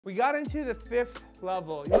We got into the 5th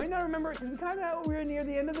level. You might not remember it because we were near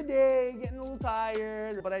the end of the day, getting a little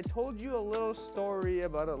tired. But I told you a little story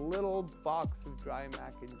about a little box of dry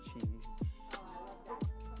mac and cheese.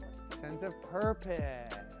 Sense of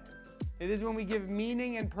purpose. It is when we give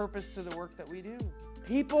meaning and purpose to the work that we do.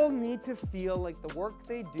 People need to feel like the work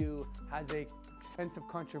they do has a sense of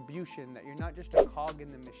contribution, that you're not just a cog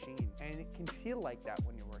in the machine. And it can feel like that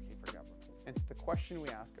when you're working for government. And so the question we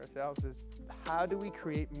ask ourselves is, how do we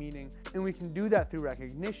create meaning? And we can do that through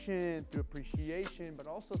recognition, through appreciation, but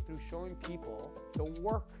also through showing people the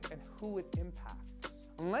work and who it impacts.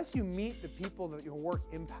 Unless you meet the people that your work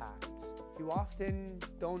impacts, you often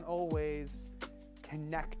don't always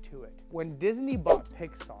connect to it. When Disney bought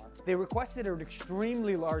Pixar, they requested an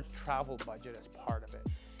extremely large travel budget as part of it.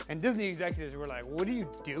 And Disney executives were like, what are you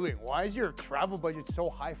doing? Why is your travel budget so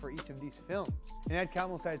high for each of these films? And Ed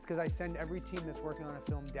Catmull said, it's because I send every team that's working on a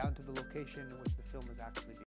film down to the location in which the film is actually being